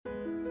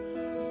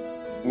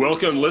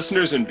Welcome,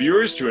 listeners and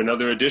viewers, to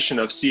another edition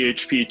of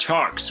CHP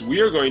Talks.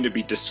 We are going to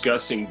be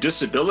discussing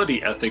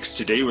disability ethics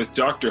today with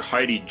Dr.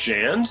 Heidi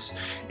Jans.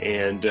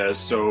 And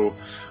so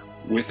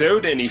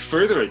without any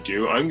further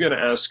ado, I'm going to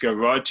ask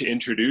Rod to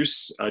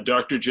introduce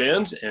Dr.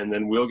 Jans, and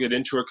then we'll get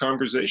into our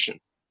conversation.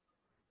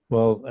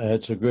 Well,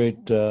 it's a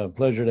great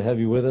pleasure to have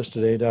you with us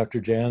today,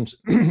 Dr. Jans.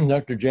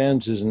 Dr.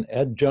 Jans is an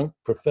adjunct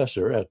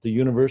professor at the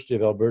University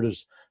of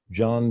Alberta's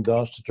John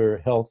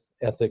Dosteter Health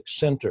Ethics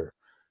Center,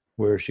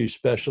 where she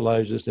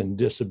specializes in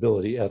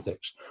disability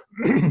ethics.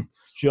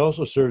 She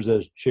also serves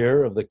as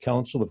chair of the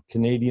Council of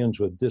Canadians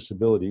with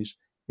Disabilities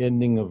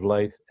Ending of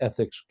Life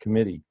Ethics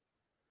Committee.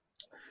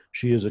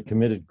 She is a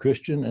committed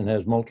Christian and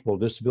has multiple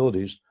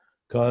disabilities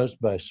caused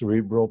by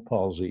cerebral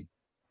palsy.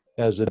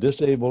 As a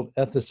disabled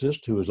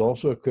ethicist who is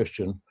also a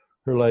Christian,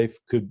 her life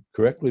could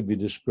correctly be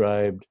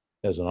described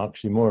as an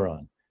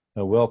oxymoron.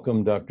 Now,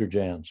 welcome, Dr.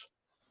 Jans.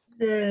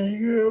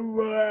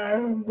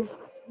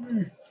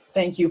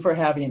 Thank you for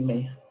having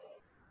me.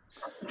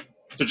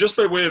 So just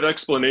by way of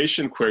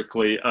explanation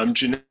quickly,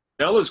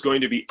 Janelle is going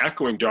to be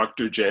echoing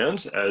Dr.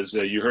 Jans. As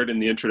you heard in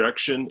the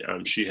introduction,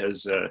 she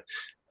has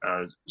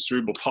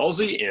cerebral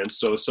palsy, and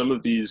so some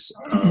of these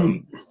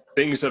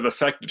things have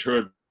affected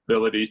her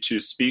ability to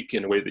speak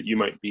in a way that you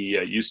might be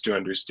used to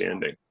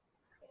understanding.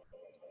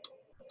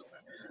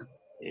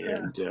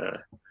 And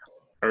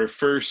our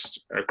first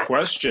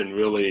question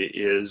really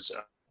is,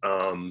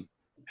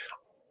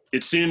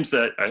 it seems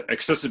that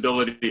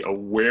accessibility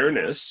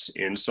awareness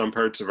in some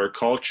parts of our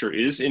culture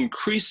is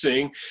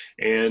increasing,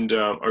 and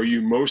are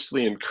you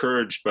mostly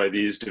encouraged by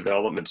these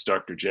developments,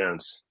 Dr.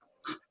 Jans?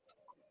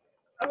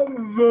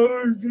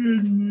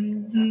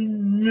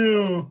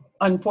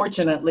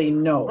 Unfortunately,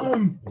 no.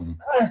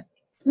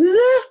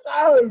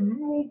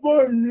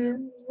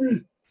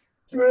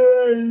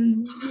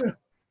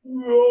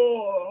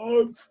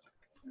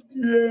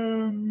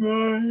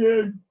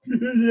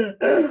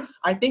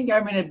 I think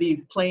I'm going to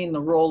be playing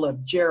the role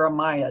of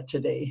Jeremiah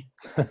today.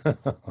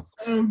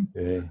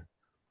 Okay.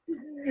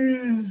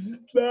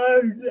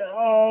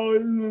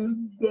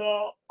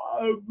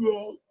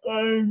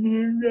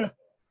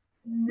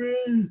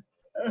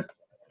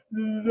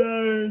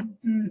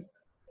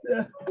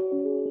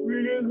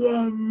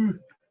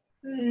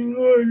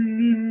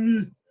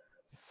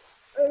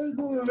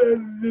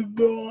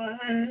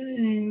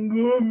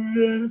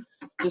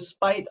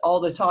 Despite all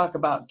the talk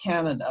about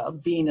Canada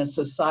being a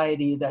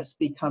society that's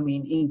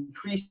becoming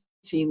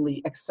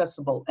increasingly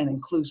accessible and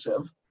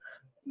inclusive,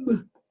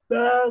 the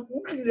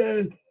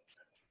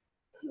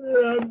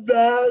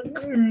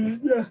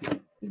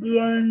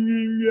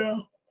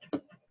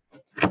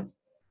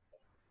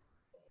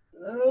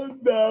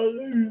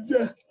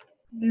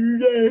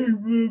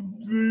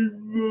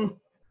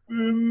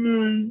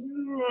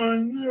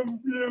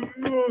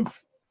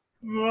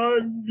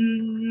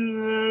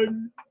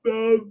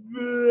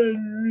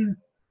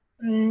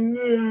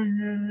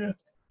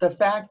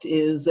fact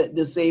is that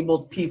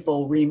disabled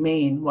people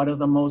remain one of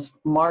the most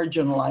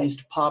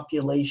marginalized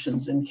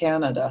populations in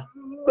Canada.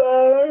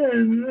 By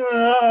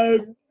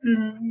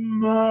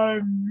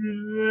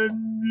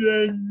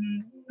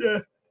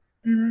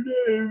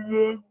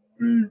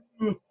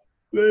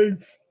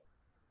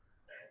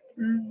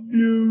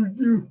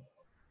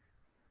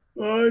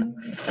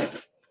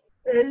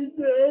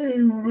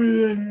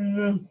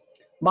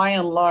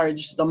and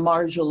large, the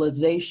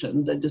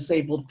marginalization that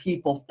disabled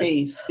people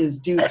face is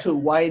due to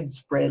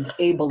widespread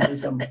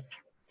ableism.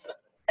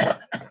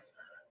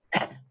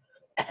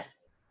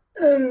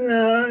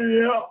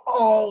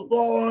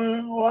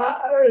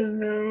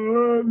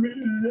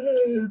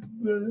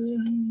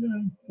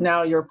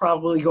 Now you're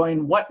probably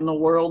going, what in the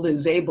world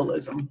is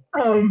ableism?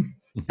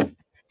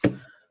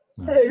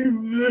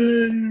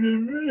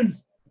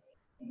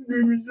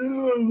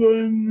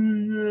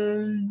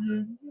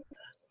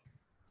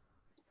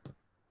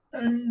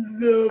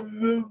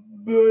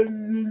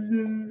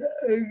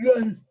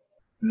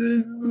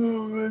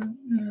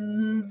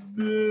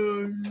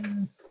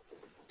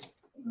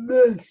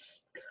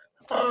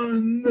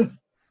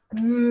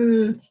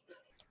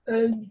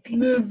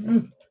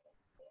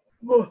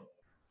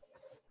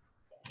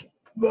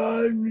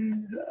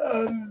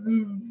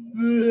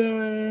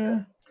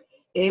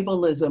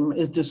 Ableism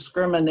is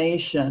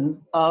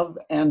discrimination of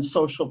and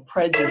social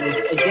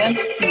prejudice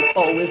against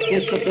people with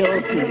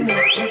disabilities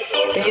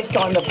based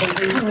on the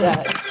belief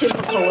that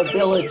typical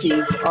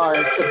abilities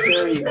are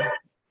superior.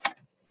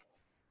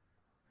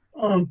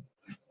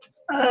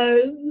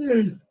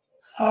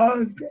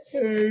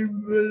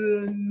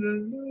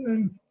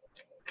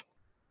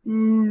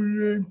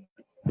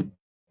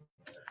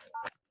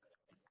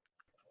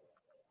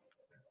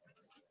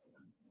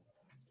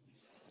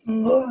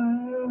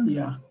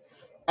 Yeah.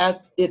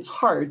 At its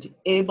heart,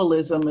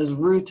 ableism is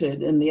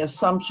rooted in the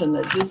assumption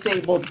that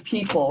disabled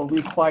people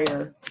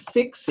require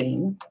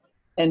fixing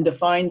and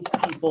defines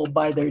people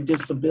by their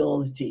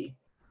disability.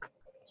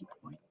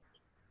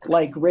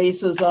 Like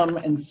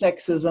racism and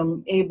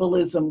sexism,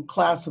 ableism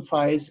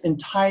classifies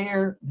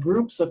entire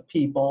groups of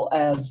people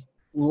as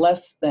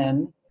less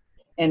than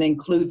and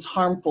includes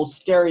harmful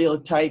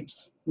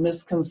stereotypes,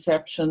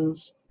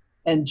 misconceptions,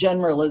 and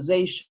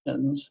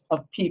generalizations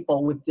of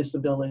people with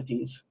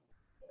disabilities.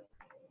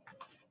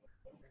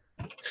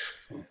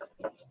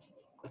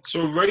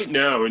 So right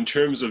now, in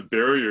terms of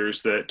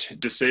barriers that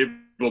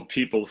disabled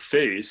people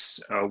face,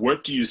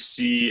 what do you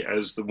see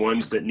as the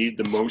ones that need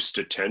the most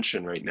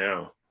attention right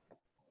now?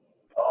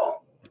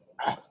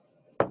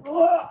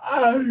 Well,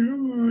 I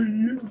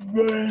would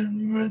very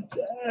much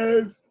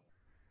have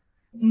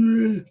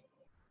this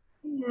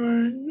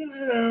one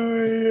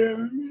area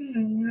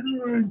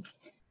in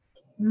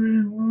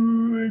we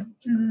would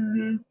do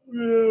the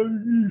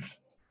disabilities.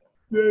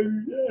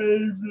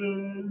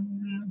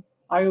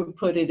 I would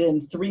put it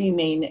in 3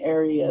 main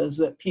areas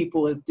that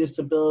people with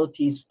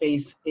disabilities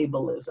face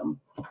ableism.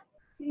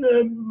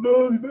 The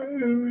both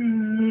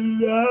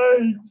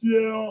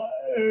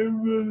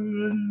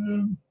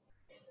ableism.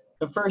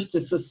 The first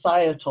is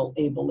societal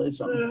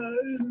ableism.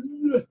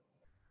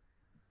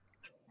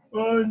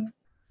 One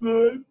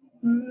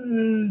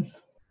is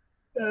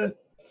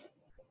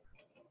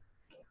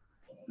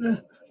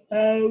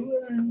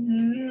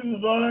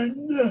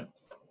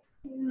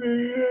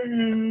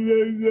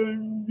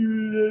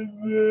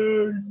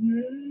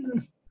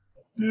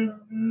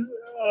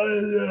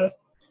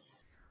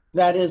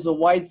That is a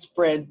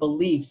widespread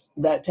belief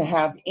that to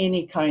have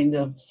any kind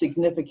of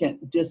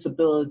significant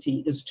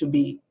disability is to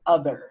be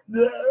other.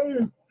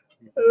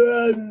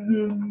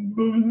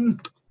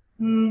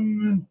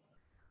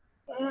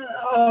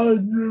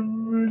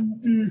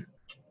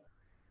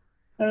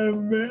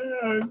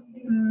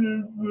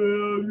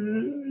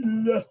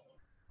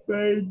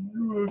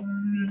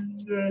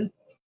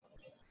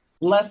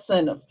 Less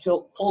than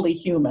fully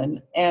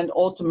human, and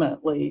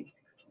ultimately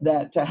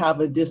that to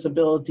have a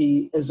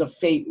disability is a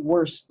fate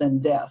worse than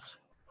death.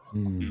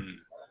 Mm.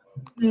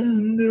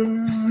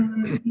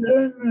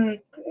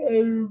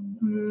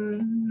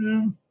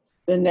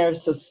 Then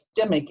there's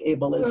systemic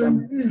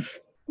ableism.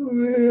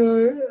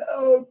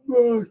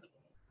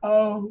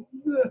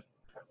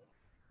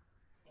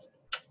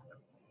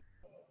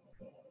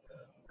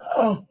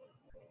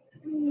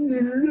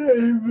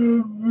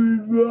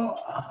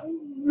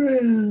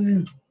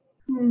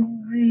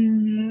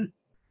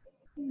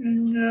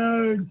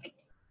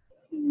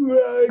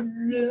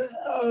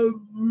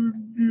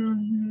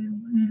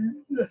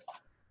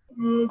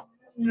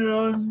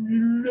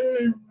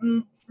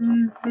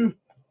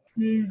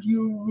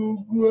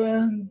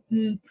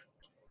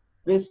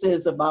 This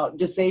is about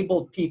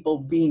disabled people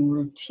being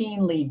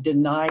routinely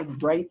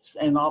denied rights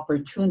and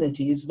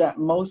opportunities that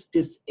most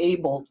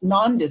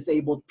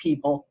non-disabled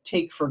people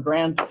take for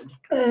granted.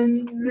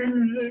 And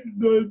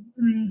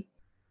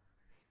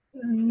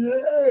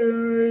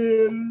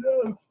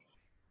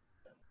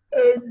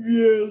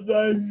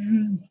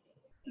education,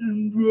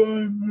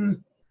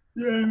 employment,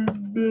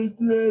 and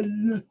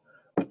business,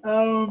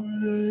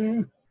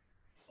 housing.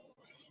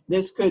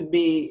 This could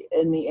be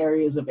in the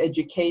areas of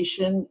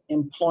education,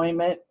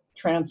 employment,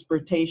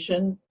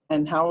 transportation,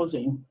 and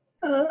housing.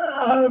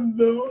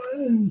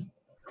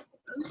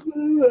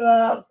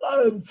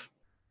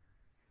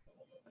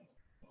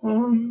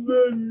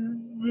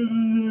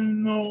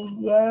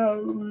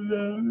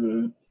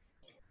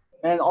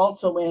 And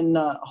also in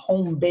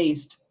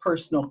home-based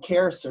personal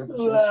care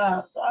services.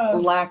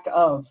 Lack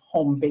of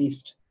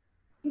home-based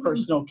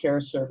personal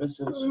care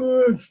services.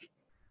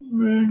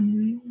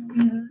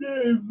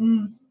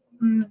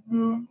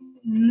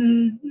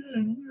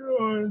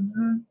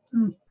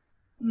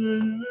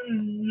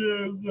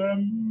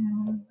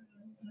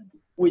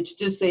 Which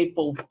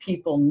disabled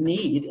people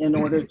need in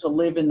order to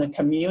live in the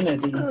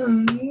community.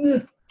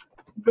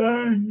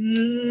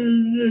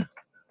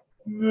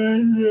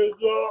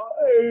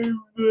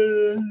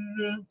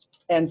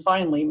 And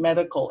finally,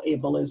 medical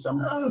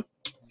ableism.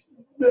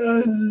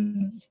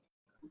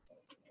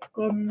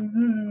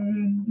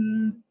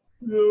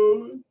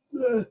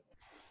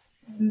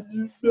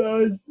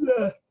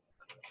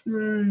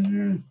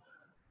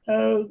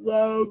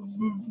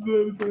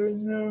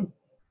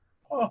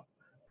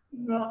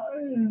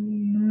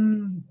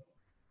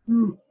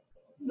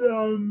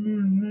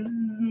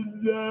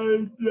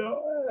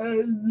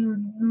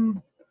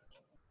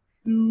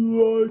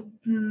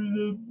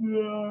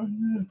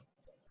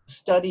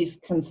 Studies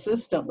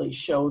consistently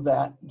show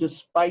that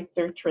despite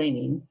their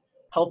training,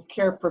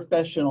 healthcare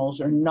professionals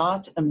are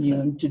not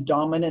immune to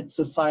dominant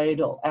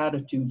societal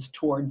attitudes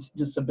towards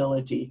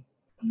disability.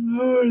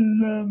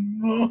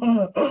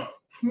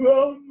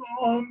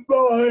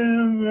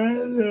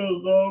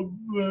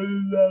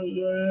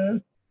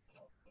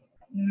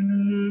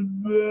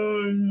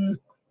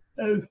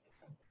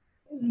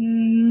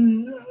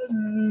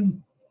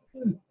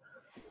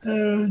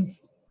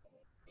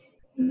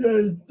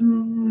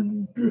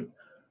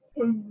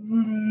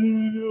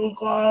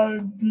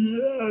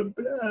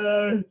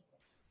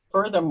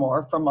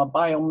 Furthermore, from a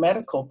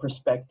biomedical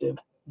perspective,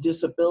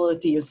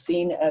 disability is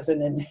seen as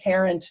an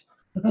inherent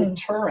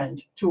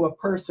deterrent to a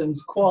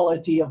person's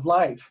quality of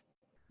life.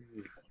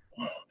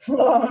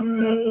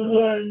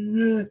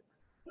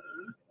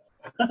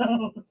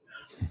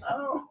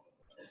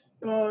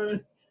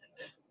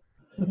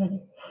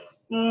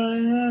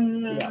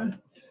 Yeah.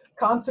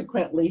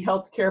 Consequently,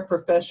 healthcare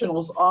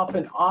professionals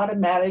often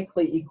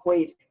automatically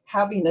equate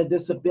having a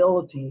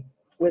disability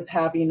with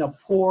having a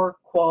poor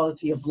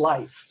quality of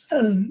life.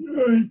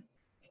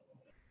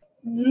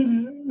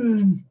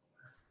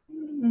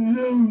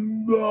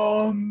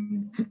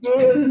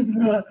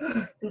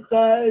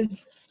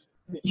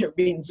 You're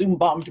being Zoom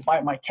bombed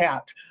by my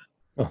cat.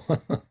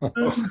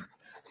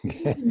 His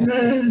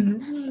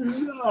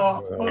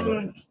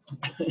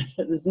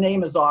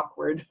name is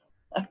awkward,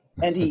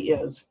 and he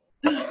is.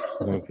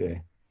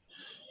 Okay.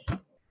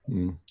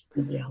 Hmm.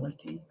 In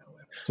reality.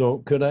 So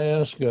could I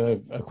ask a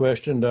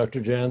question,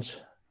 Dr. Jantz?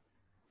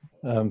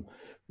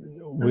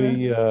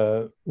 We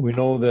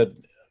know that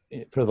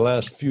for the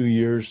last few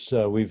years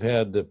we've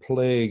had the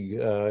plague.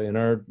 In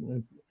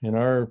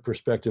our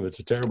perspective, it's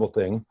a terrible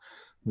thing,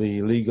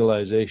 the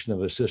legalization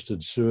of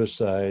assisted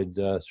suicide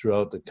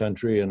throughout the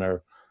country, and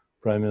our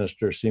Prime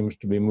Minister seems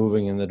to be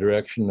moving in the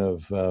direction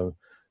of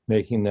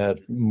making that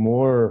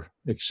more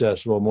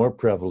accessible, more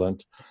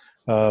prevalent.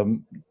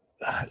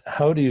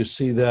 How do you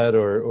see that,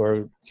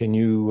 or can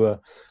you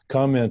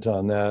comment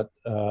on that,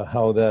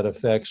 how that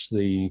affects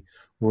the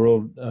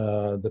world,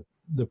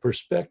 the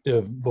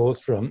perspective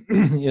both from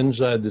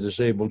inside the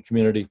disabled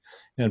community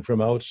and from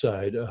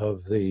outside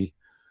of the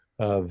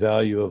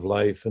value of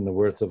life and the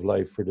worth of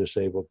life for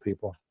disabled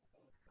people?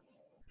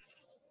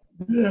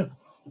 Yeah.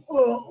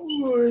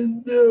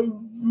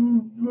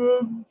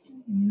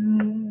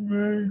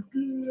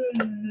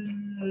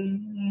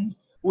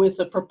 With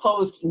the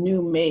proposed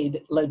new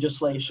MAID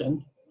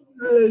legislation,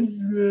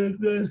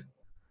 The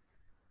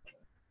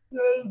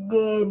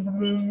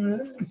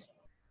government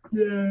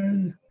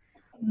can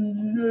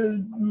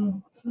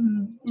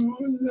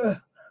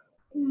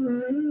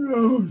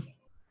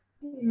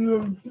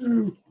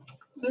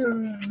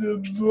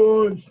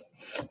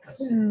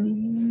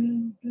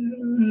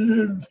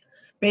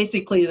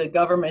basically the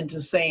government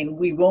is saying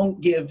we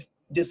won't give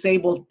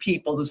disabled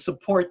people the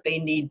support they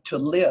need to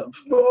live,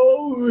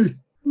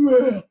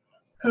 will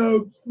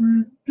help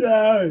you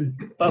die.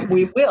 but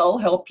we will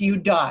help you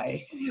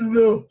die.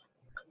 No,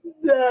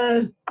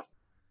 that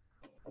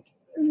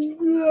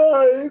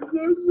like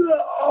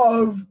the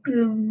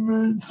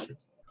argument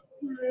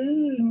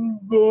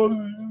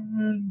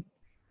involvement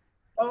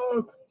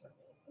of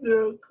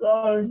the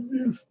kind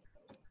of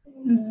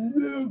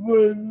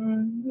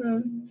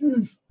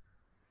development.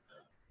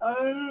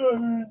 I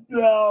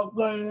don't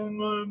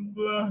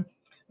remember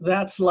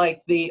That's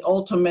like the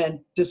ultimate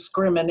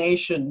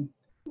discrimination,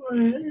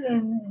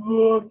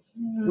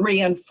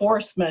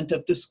 reinforcement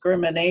of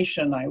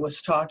discrimination I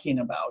was talking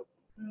about.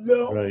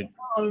 Right.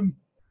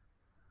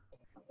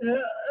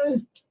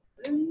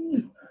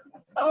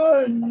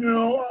 I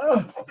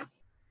know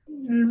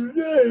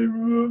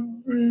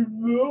disabled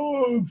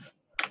people,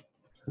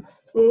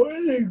 for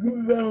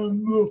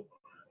example,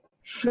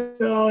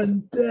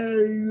 Sean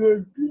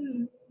Taylor.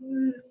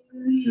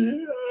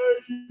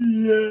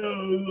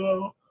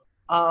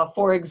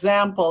 For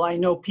example, I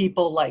know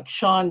people like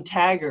Sean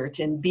Taggart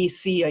in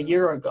BC a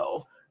year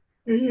ago.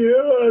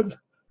 Yes,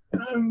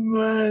 a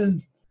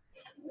man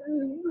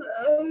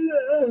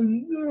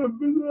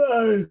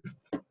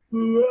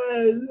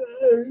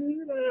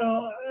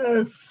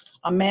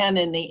A man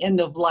in the end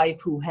of life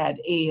who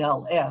had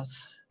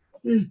ALS.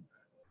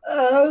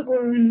 I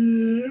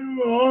really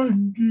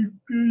want to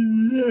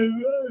live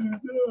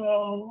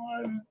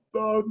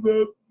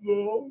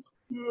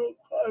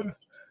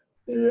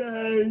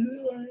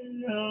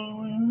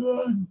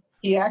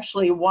He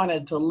actually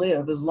wanted to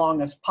live as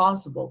long as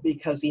possible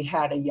because he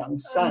had a young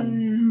son.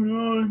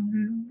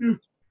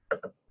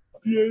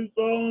 He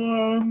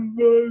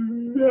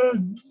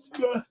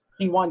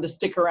wanted to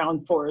stick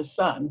around for his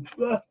son.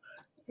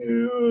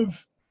 He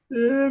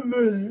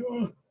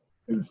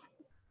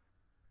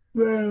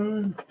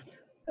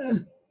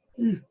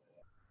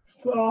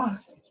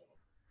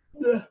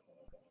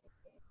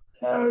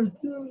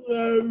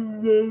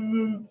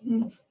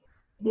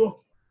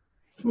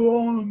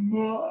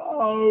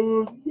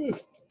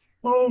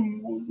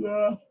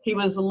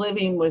was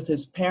living with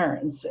his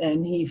parents,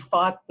 and he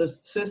fought the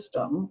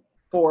system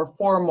for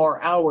 4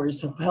 more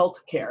hours of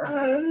health care.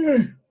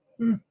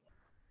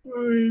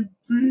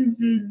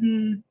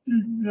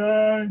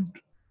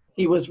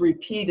 He was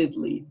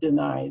repeatedly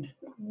denied.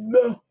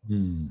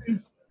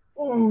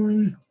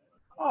 Only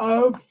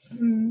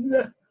option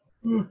that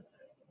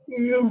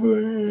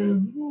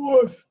given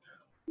was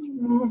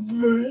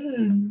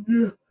moving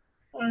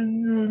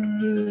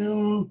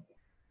under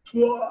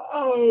for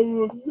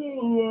our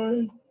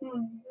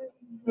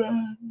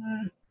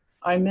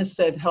I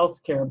missaid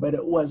health care, but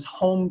it was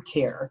home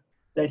care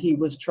that he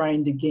was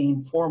trying to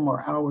gain 4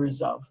 more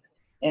hours of.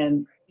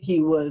 And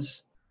he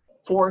was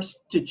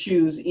forced to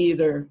choose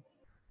either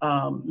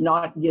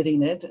not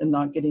getting it and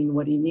not getting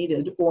what he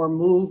needed, or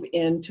move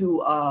into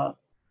a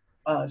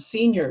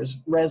senior's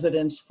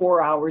residence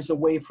 4 hours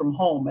away from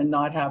home and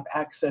not have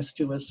access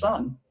to his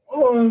son.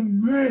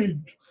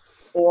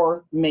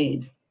 Or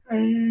maid.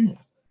 And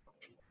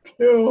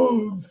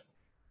pills,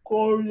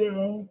 course,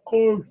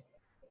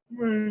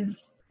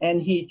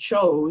 and he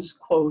chose,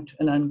 quote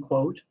and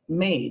unquote,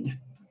 made.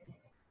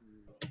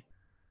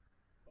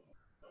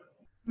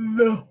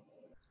 The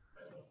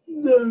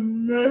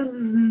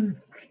message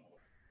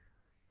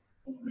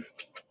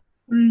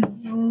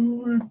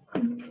people with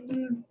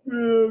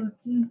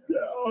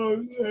disabilities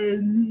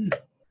already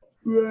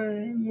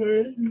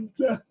translated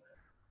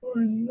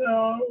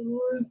without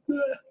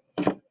the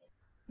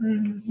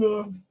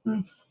resources.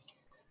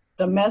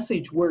 The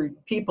message where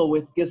people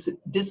with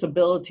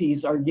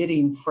disabilities are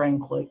getting,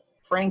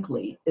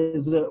 frankly,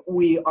 is that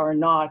we are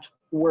not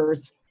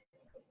worth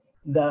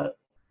the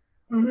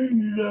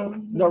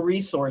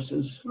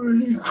resources.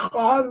 We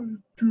cost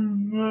too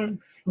much.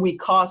 We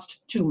cost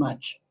too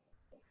much.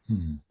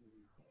 Hmm.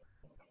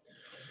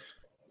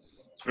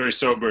 It's a very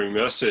sobering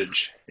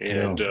message.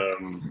 And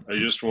I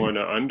just want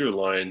to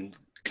underline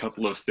a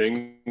couple of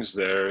things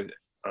there.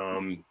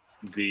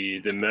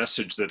 The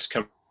message that's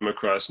come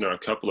across now a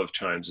couple of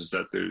times is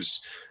that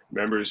there's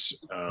members,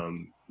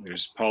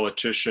 there's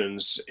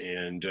politicians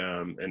and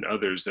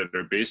others that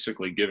are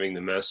basically giving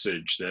the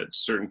message that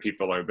certain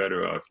people are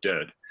better off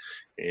dead.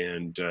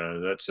 And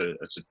that's a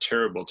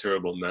terrible,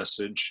 terrible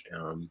message.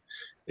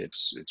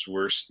 It's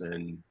worse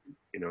than,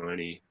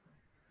 any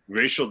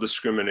racial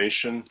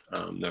discrimination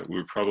that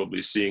we're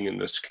probably seeing in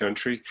this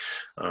country.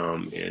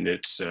 And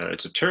it's a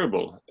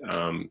terrible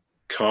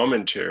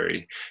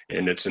commentary,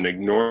 and it's an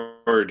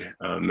ignored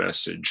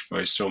message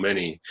by so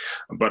many.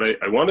 But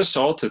I want us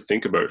all to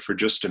think about for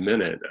just a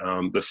minute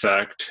the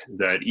fact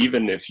that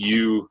even if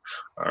you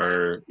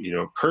are,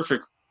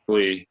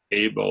 perfectly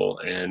able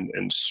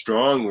and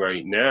strong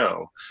right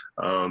now,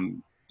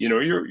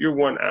 you're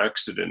one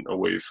accident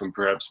away from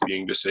perhaps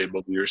being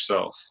disabled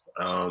yourself.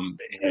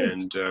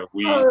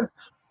 We all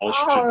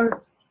should.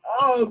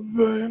 I've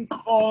been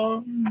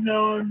calling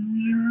on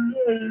you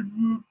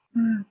able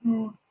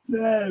people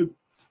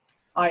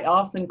I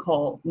often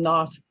call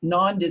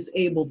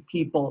non-disabled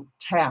people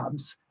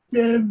tabs.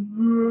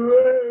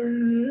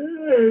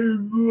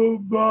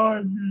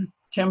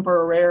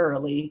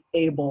 Temporarily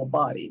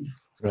able-bodied.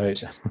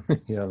 Right.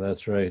 Yeah,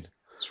 that's right.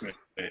 That's right.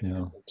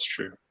 Yeah. That's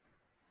true.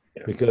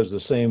 Yeah. Because the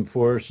same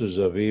forces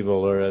of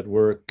evil are at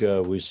work.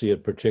 We see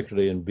it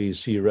particularly in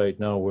BC right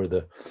now, where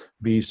the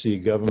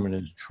BC government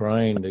is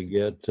trying to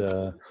get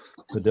the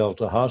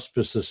Delta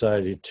Hospice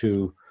Society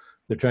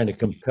they're trying to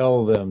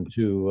compel them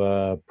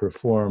to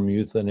perform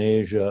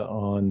euthanasia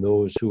on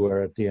those who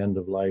are at the end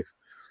of life.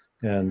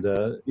 And,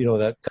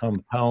 that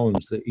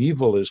compounds, the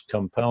evil is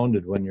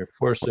compounded when you're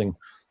forcing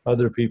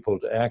other people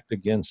to act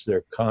against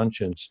their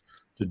conscience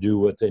to do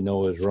what they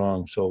know is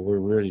wrong. So we're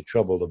really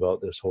troubled about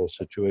this whole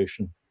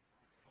situation.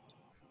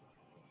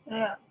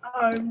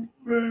 I've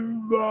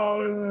been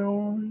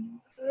following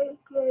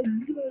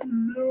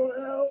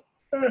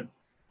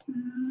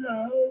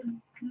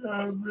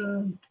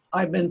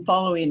I've been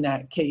following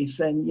that case,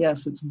 and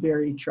yes, it's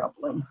very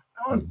troubling.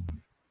 I've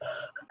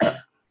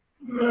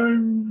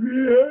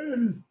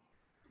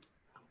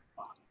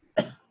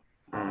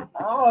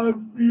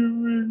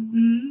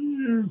given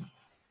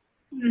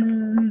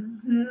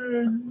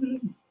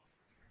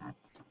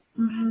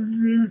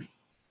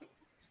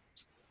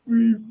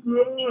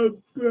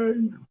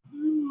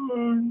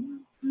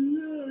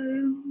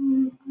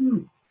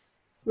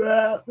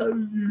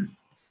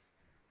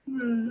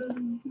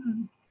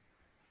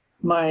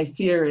My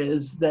fear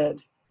is that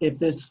if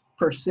this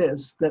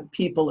persists, that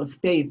people of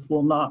faith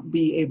will not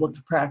be able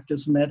to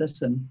practice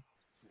medicine.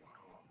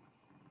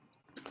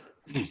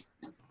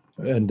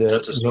 And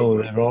they're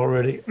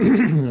already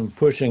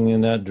pushing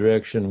in that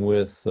direction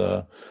with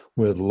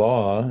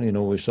law.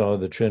 We saw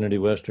the Trinity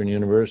Western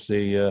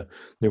University,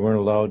 they weren't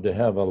allowed to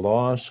have a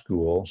law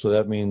school. So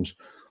that means,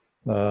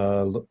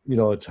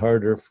 it's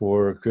harder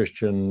for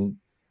Christian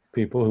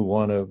people who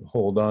want to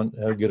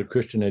get a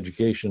Christian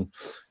education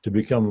to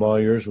become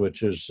lawyers,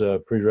 which is a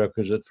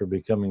prerequisite for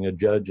becoming a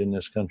judge in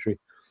this country.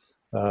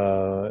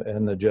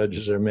 And the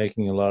judges are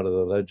making a lot of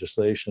the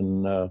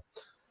legislation,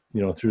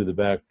 through the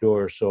back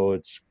door.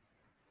 So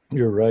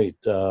you're right.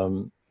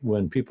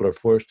 When people are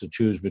forced to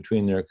choose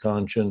between their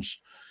conscience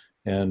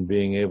and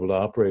being able to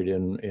operate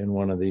in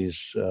one of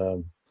these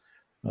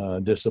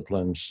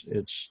disciplines,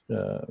 it's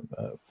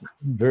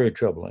very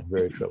troubling,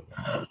 very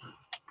troubling.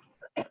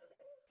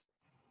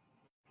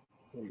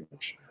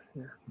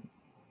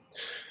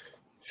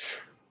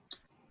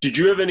 Did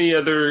you have any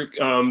other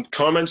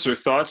comments or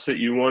thoughts that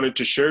you wanted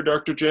to share,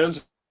 Dr.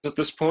 Jans, at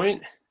this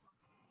point?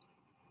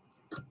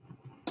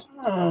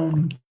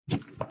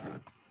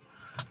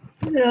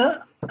 Yeah,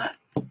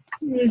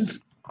 it's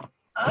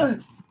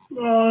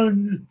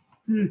on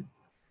the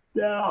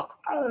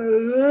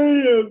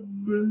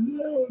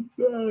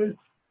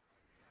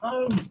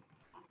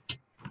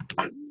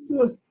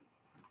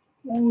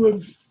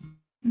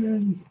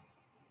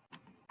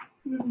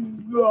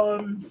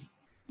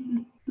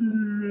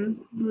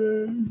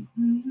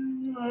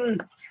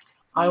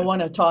I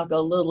want to talk a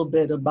little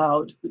bit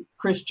about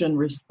Christian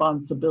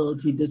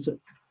responsibility, the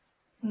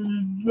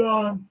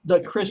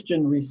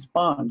Christian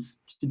response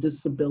to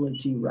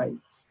disability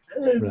rights.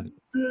 Right.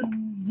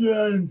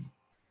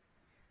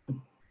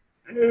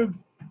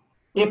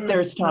 If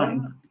there's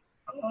time.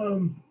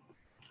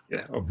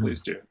 Yeah, oh,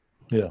 please do.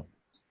 Yeah.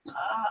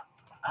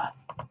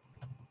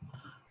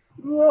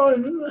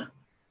 One,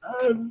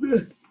 I've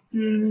been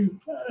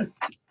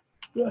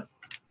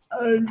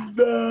I've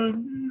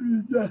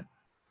done the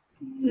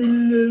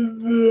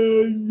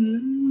delivery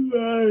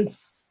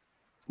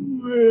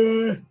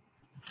where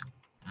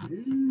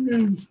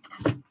is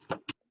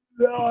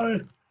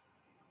the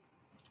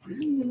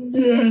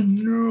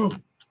general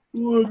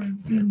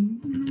working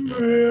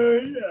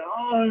very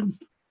on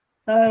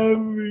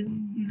having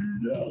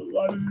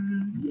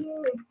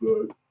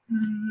to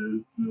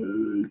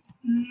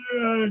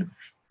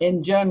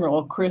In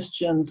general,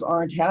 Christians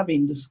aren't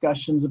having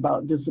discussions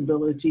about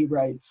disability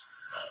rights.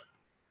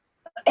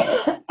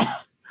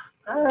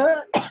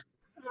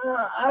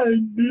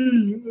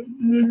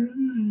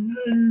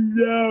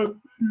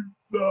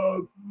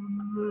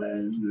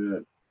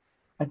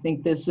 I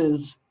think this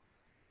is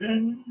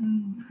in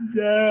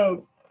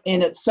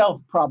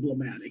itself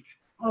problematic.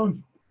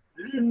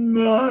 In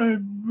my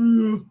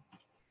view,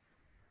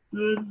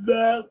 the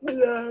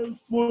backlash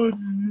was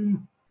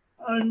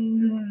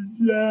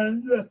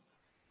understand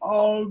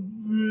all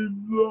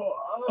people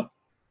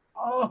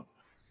are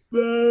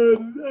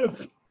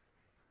the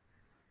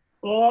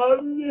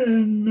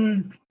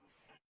argument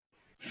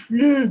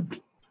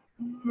should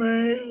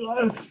make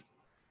us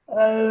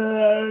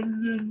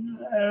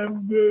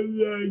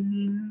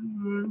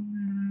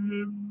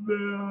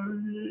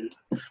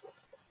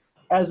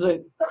As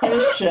a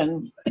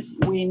Christian,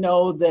 we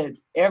know that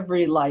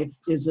every life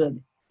is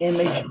an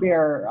image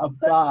bearer of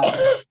God,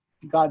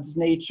 God's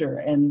nature,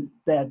 and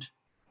that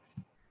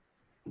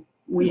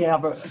we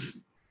have a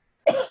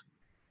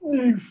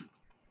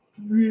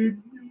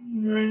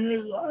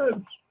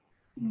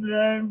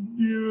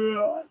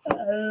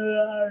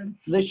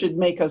this should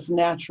make us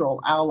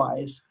natural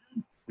allies.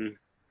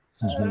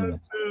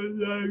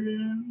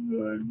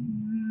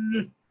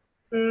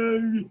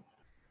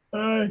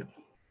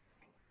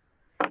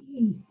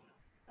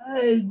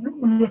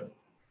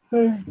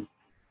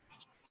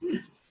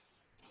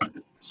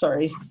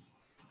 Sorry.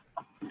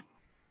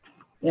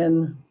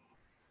 In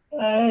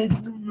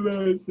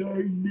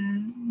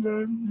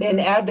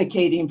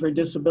advocating for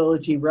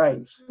disability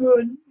rights.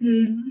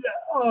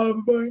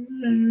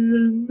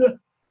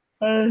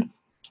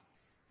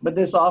 But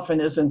this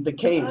often isn't the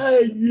case.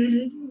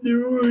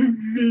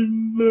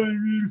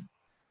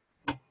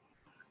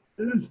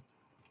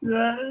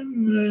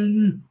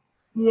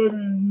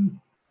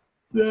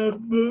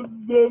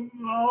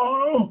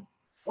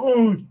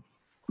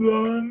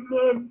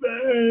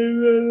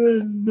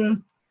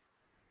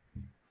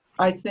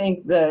 I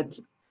think that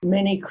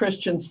many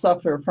Christians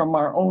suffer from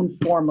our own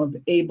form of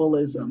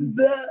ableism.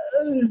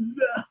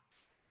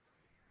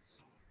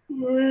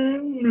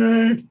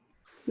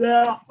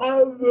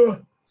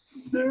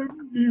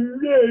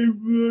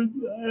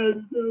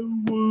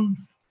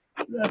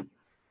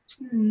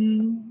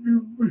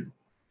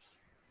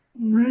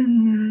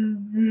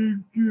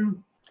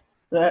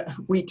 That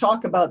we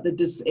talk about the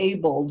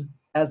disabled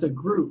as a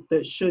group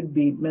that should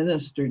be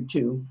ministered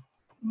to.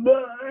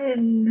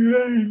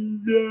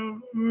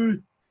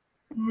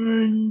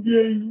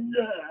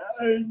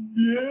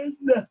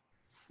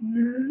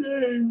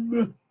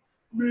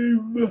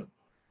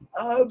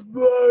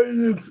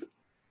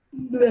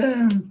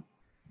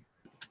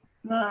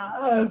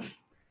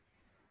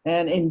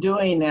 And in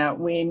doing that,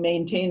 we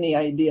maintain the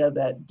idea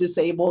that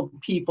disabled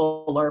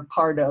people are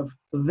part of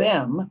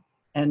them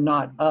and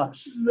not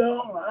us.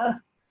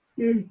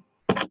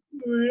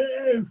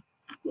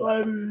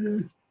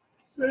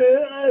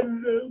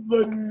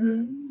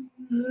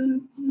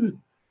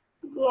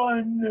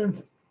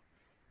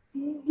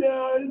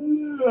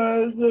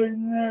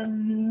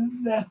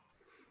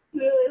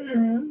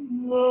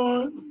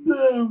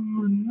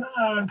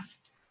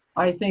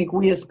 I think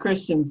we as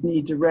Christians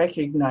need to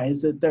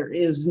recognize that there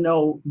is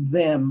no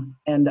them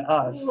and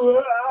us.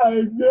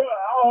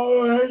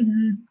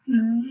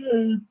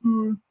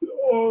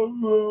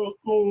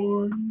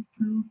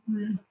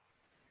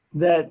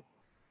 That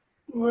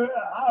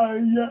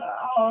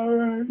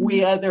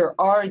we either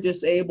are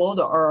disabled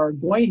or are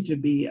going to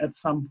be at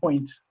some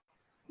point.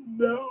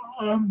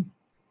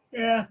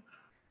 Yeah,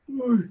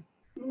 we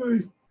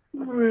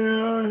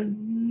are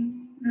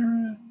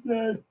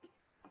that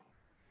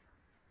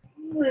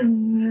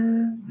when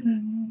you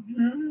can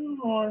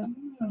do on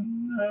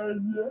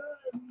another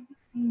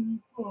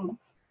people.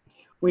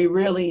 We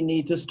really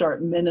need to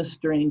start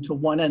ministering to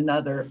one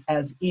another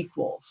as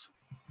equals.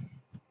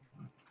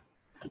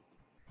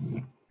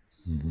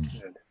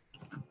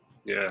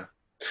 Yeah,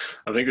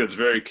 I think that's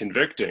very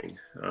convicting.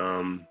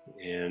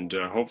 And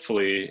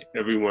hopefully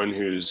everyone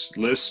who's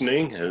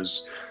listening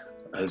has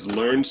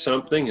learned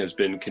something, has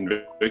been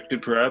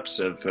convicted perhaps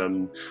of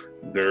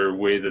their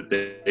way that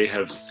they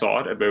have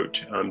thought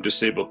about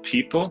disabled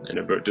people and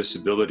about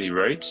disability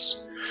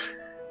rights.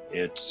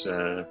 It's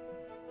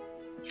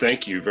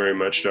thank you very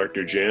much,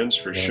 Dr. Jans,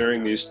 for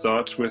sharing these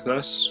thoughts with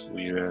us.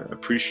 We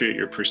appreciate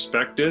your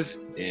perspective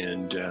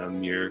and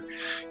your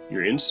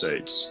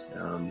insights.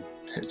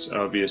 It's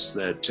obvious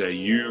that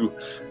you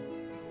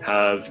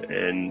have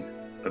an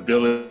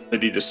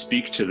ability to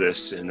speak to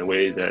this in a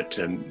way that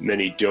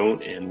many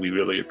don't, and we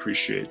really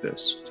appreciate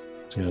this.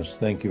 Yes,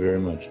 thank you very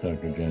much,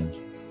 Dr. Jans.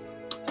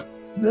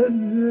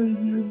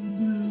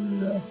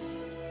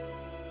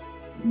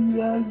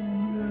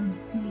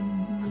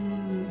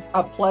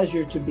 A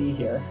pleasure to be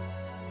here.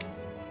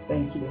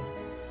 Thank you.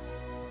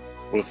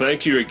 Well,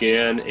 thank you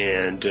again,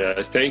 and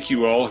thank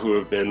you all who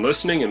have been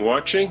listening and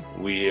watching.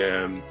 We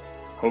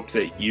hope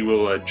that you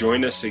will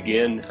join us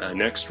again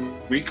next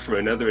week for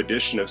another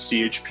edition of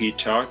CHP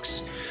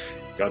Talks.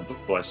 God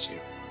bless you.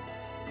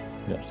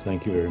 Yes,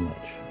 thank you very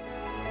much.